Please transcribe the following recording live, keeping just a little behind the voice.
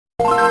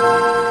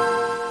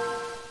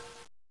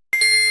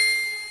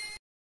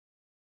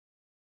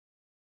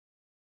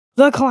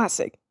The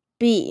Classic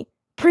B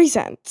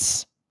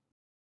presents.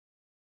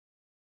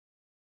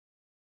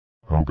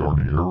 How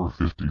Barney Error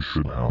 50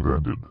 should have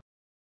ended.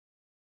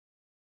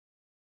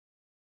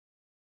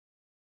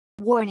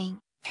 Warning,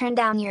 turn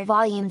down your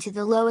volume to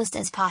the lowest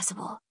as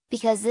possible,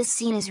 because this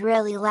scene is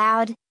really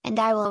loud, and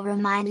I will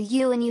remind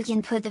you and you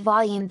can put the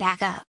volume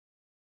back up.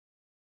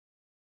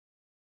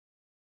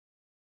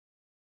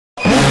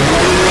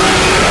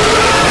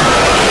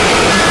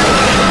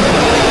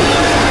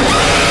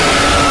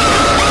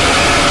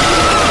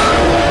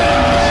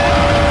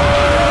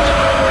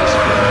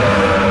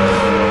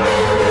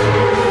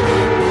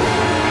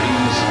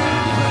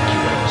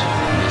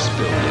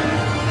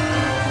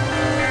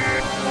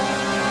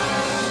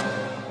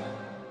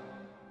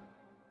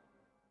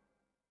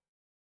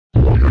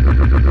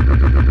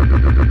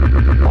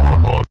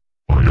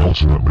 I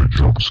ultimately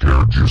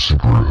jump-scared you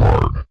super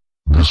hard.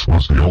 This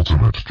was the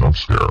ultimate jump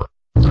scare.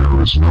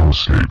 There is no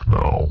escape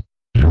now.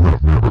 You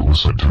have never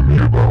listened to me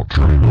about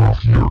turning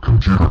off your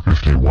computer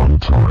 51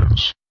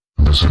 times.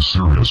 This is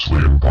seriously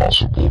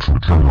impossible to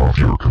turn off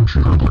your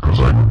computer because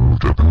I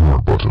removed a power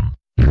button.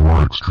 You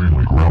are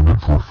extremely grounded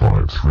for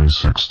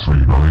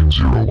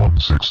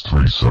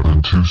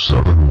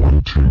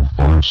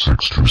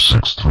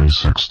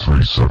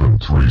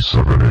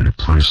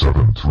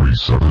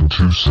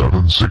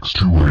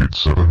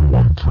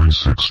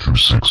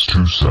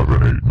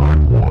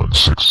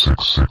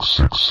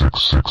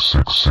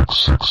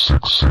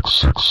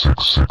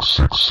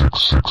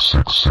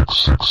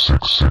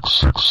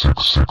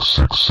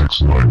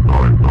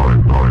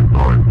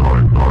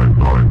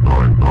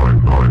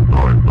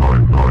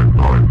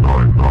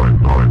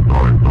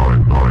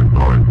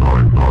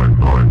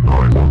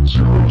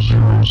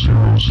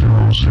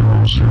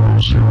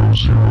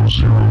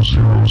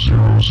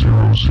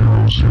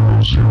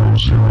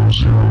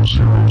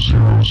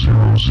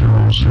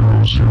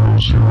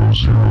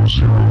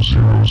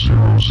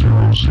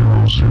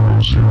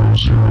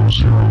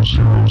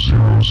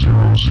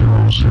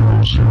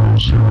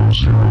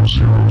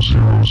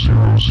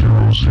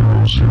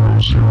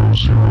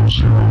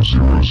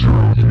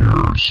 0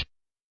 years.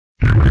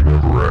 You may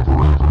never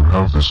ever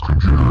have this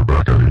computer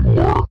back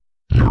anymore.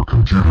 Your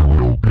computer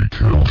will be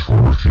killed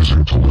for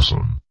refusing to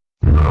listen.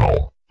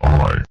 Now,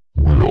 I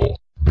will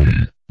be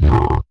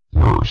your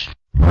worst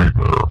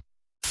nightmare.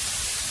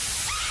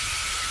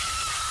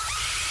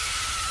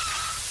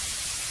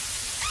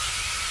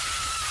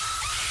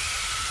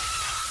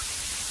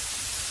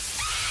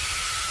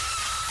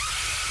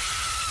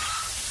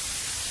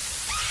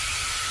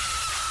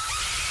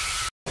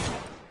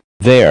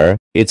 There,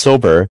 it's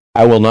over.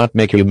 I will not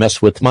make you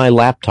mess with my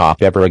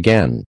laptop ever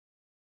again.